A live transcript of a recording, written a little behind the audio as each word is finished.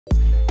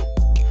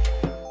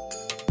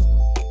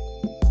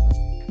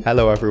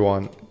Hello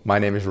everyone, my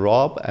name is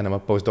Rob and I'm a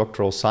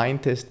postdoctoral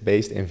scientist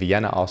based in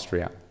Vienna,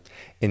 Austria.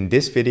 In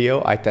this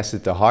video I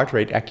tested the heart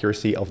rate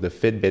accuracy of the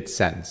Fitbit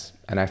Sense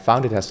and I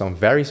found it has some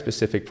very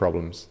specific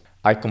problems.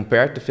 I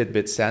compared the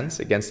Fitbit Sense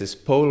against this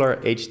Polar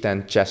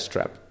H10 chest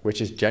strap, which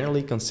is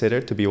generally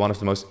considered to be one of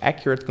the most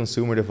accurate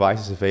consumer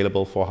devices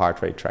available for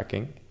heart rate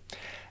tracking.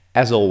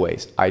 As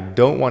always, I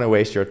don't want to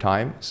waste your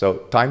time,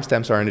 so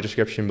timestamps are in the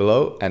description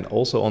below and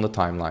also on the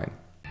timeline.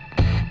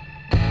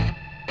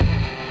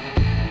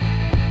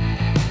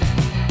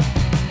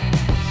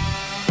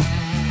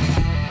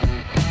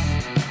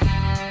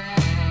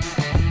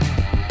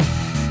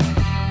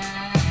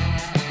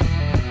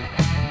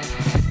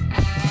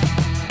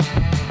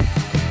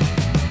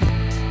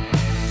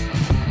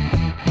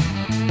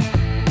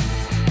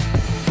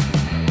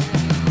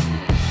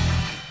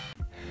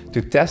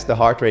 To test the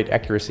heart rate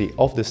accuracy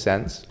of the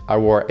Sense, I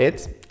wore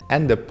it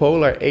and the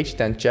Polar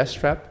H10 chest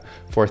strap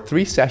for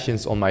 3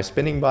 sessions on my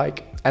spinning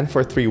bike and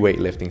for 3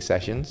 weightlifting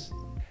sessions.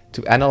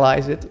 To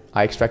analyze it,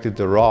 I extracted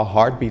the raw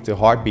heartbeat to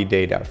heartbeat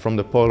data from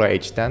the Polar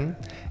H10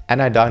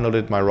 and I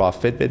downloaded my raw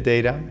Fitbit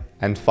data.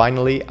 And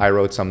finally, I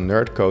wrote some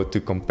nerd code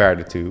to compare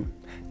the two.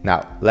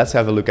 Now, let's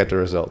have a look at the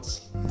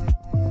results.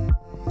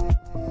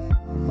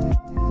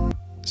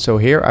 So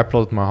here I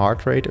plotted my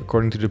heart rate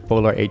according to the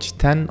Polar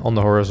H10 on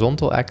the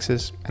horizontal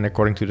axis and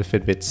according to the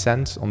Fitbit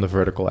Sense on the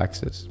vertical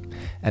axis.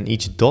 And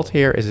each dot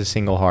here is a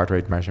single heart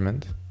rate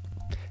measurement.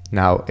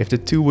 Now, if the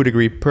two would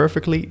agree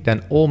perfectly,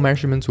 then all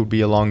measurements would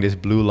be along this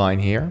blue line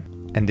here.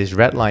 And this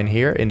red line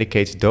here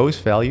indicates those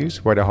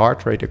values where the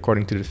heart rate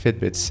according to the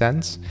Fitbit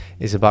Sense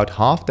is about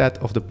half that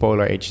of the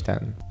Polar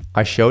H10.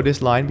 I show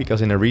this line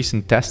because in a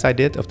recent test I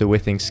did of the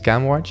Withings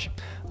Scanwatch,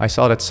 I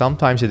saw that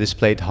sometimes it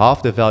displayed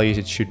half the values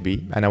it should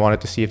be, and I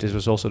wanted to see if this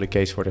was also the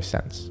case for the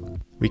Sense.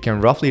 We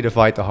can roughly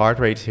divide the heart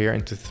rates here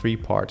into 3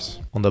 parts.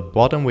 On the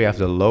bottom we have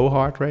the low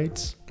heart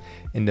rates,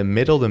 in the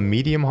middle the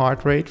medium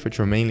heart rate, which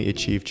were mainly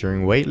achieved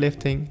during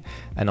weightlifting,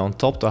 and on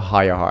top the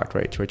higher heart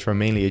rates, which were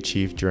mainly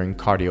achieved during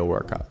cardio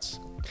workouts.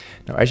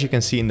 Now, as you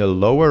can see in the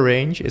lower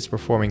range, it's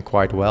performing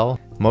quite well.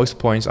 Most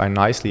points are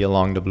nicely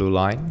along the blue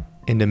line.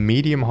 In the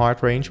medium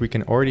heart range, we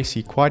can already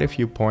see quite a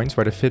few points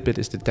where the Fitbit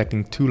is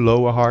detecting too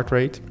low a heart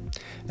rate.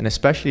 And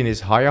especially in this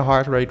higher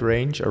heart rate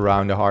range,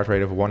 around a heart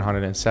rate of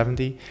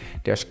 170,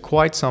 there's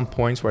quite some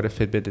points where the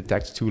Fitbit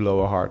detects too low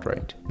a heart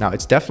rate. Now,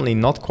 it's definitely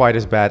not quite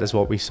as bad as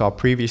what we saw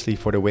previously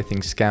for the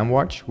Withings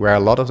Scanwatch, where a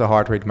lot of the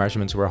heart rate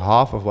measurements were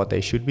half of what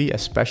they should be,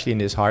 especially in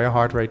this higher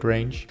heart rate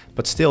range.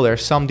 But still,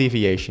 there's some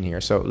deviation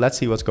here, so let's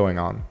see what's going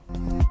on.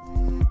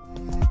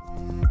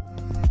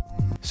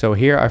 So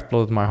here I've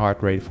plotted my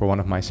heart rate for one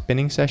of my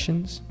spinning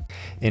sessions.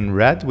 In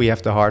red we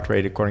have the heart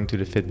rate according to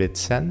the Fitbit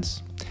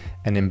Sense,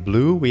 and in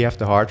blue we have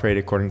the heart rate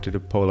according to the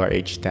Polar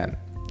H10.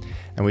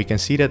 And we can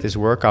see that this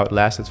workout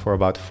lasted for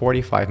about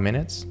 45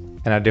 minutes.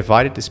 And I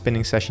divided the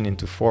spinning session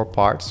into 4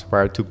 parts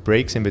where I took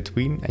breaks in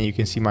between, and you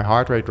can see my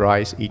heart rate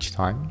rise each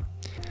time.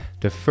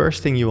 The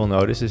first thing you will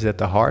notice is that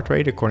the heart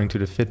rate according to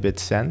the Fitbit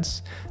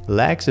Sense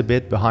lags a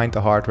bit behind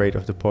the heart rate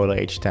of the Polar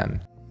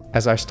H10.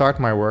 As I start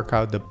my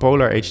workout, the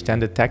Polar H10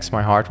 detects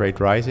my heart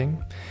rate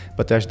rising,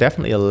 but there's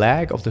definitely a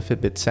lag of the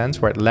Fitbit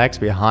Sense where it lags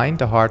behind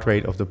the heart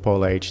rate of the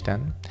Polar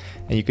H10.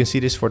 And you can see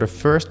this for the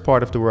first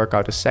part of the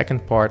workout, the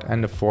second part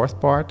and the fourth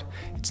part.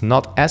 It's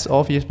not as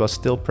obvious, but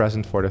still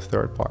present for the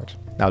third part.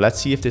 Now let's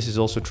see if this is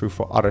also true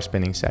for other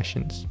spinning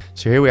sessions.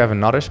 So here we have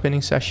another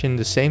spinning session,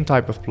 the same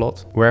type of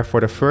plot, where for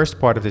the first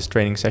part of this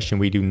training session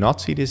we do not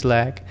see this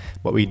lag,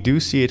 but we do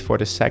see it for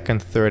the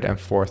second, third and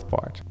fourth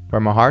part, where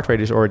my heart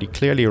rate is already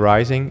clearly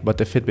rising, but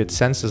the Fitbit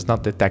Sense does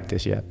not detect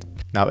this yet.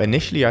 Now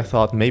initially I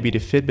thought maybe the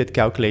Fitbit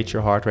calculates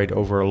your heart rate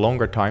over a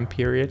longer time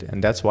period,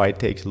 and that's why it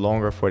takes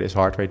longer for this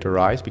heart rate to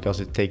rise, because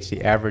it takes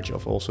the average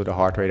of also the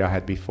heart rate I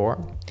had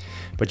before.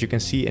 But you can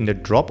see in the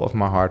drop of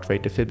my heart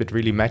rate, the Fitbit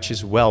really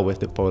matches well with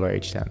the Polar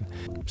H10.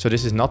 So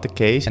this is not the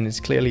case, and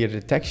it's clearly a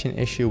detection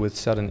issue with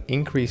sudden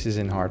increases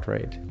in heart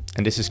rate.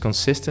 And this is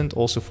consistent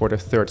also for the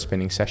third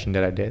spinning session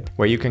that I did,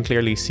 where you can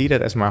clearly see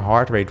that as my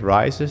heart rate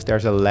rises,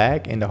 there's a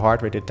lag in the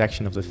heart rate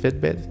detection of the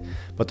Fitbit,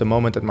 but the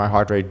moment that my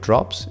heart rate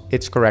drops,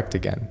 it's correct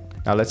again.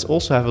 Now let's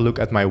also have a look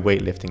at my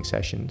weightlifting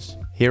sessions.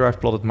 Here I've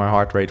plotted my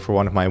heart rate for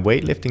one of my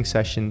weightlifting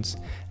sessions,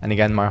 and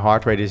again my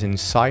heart rate is in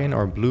cyan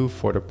or blue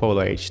for the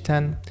Polar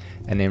H10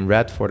 and in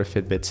red for the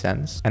Fitbit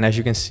Sense. And as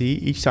you can see,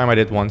 each time I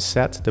did one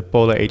set, the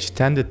Polar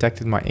H10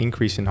 detected my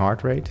increase in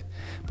heart rate,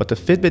 but the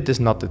Fitbit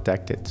does not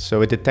detect it.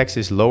 So it detects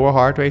this lower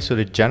heart rate, so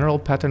the general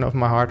pattern of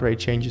my heart rate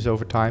changes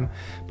over time,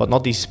 but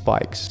not these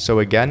spikes. So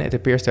again, it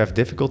appears to have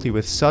difficulty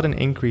with sudden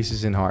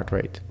increases in heart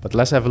rate. But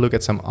let's have a look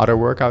at some other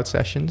workout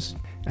sessions.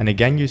 And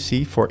again you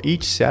see for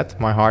each set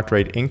my heart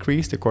rate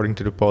increased according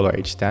to the Polar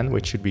H10,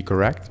 which should be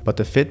correct, but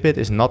the Fitbit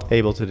is not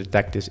able to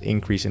detect this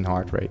increase in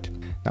heart rate.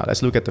 Now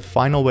let's look at the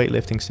final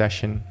weightlifting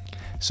session.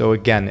 So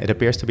again, it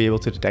appears to be able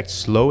to detect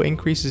slow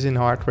increases in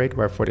heart rate,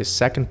 where for this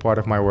second part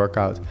of my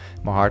workout,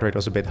 my heart rate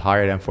was a bit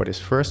higher than for this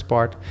first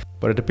part.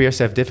 but it appears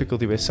to have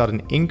difficulty with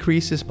sudden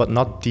increases but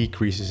not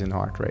decreases in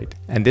heart rate.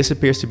 And this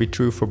appears to be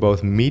true for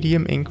both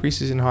medium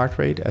increases in heart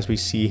rate, as we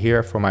see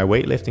here for my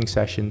weightlifting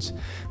sessions,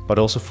 but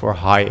also for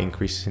high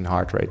increases in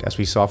heart rate, as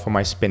we saw for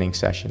my spinning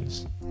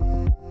sessions.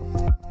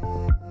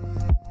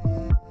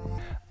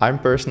 I'm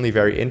personally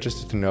very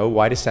interested to know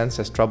why the Sense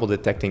has trouble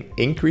detecting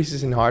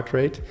increases in heart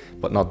rate,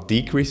 but not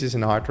decreases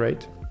in heart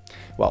rate.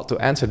 Well, to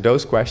answer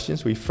those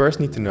questions, we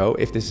first need to know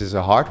if this is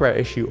a hardware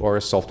issue or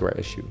a software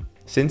issue.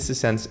 Since the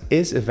Sense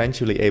is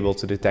eventually able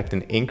to detect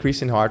an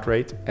increase in heart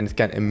rate and it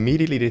can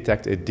immediately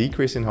detect a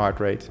decrease in heart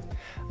rate,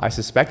 I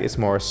suspect it's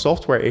more a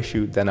software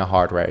issue than a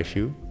hardware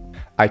issue.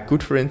 I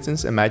could, for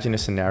instance, imagine a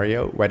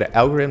scenario where the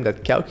algorithm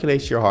that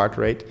calculates your heart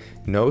rate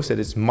knows that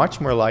it's much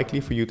more likely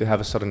for you to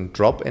have a sudden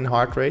drop in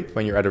heart rate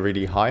when you're at a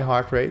really high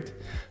heart rate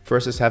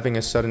versus having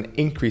a sudden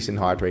increase in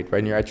heart rate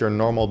when you're at your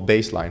normal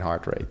baseline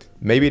heart rate.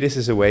 Maybe this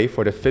is a way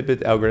for the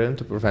Fitbit algorithm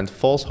to prevent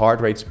false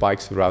heart rate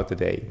spikes throughout the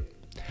day.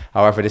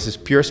 However, this is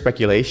pure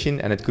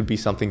speculation and it could be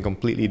something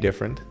completely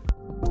different.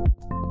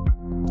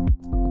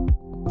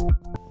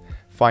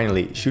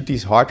 Finally, should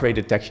these heart rate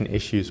detection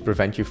issues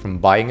prevent you from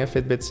buying a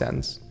Fitbit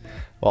Sense?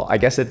 Well, I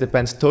guess it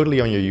depends totally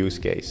on your use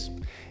case.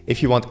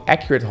 If you want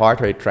accurate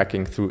heart rate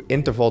tracking through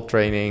interval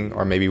training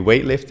or maybe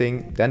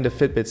weightlifting, then the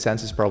Fitbit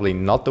Sense is probably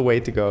not the way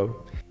to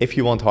go. If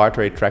you want heart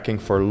rate tracking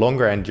for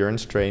longer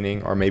endurance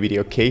training or maybe the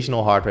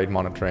occasional heart rate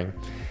monitoring,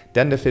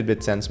 then the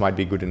Fitbit Sense might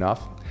be good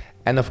enough.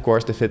 And of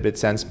course, the Fitbit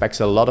Sense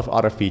packs a lot of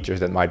other features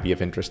that might be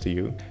of interest to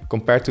you.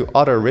 Compared to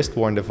other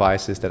wrist-worn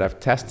devices that I've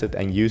tested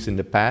and used in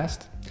the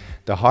past,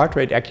 the heart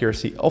rate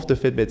accuracy of the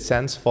Fitbit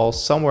Sense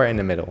falls somewhere in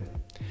the middle.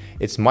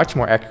 It's much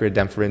more accurate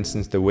than, for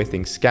instance, the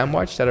Withings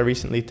Scanwatch that I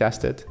recently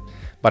tested,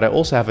 but I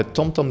also have a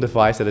TomTom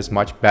device that is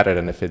much better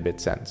than the Fitbit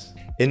Sense.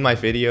 In my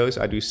videos,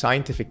 I do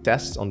scientific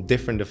tests on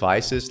different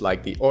devices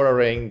like the Oura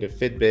Ring, the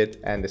Fitbit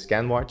and the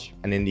Scanwatch,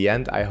 and in the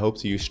end I hope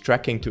to use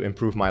tracking to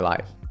improve my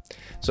life.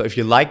 So if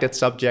you like that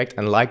subject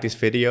and like this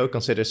video,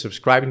 consider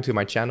subscribing to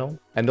my channel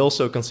and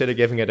also consider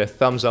giving it a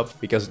thumbs up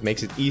because it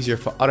makes it easier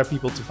for other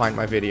people to find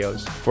my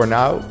videos. For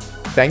now,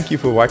 thank you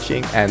for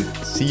watching and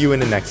see you in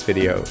the next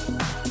video.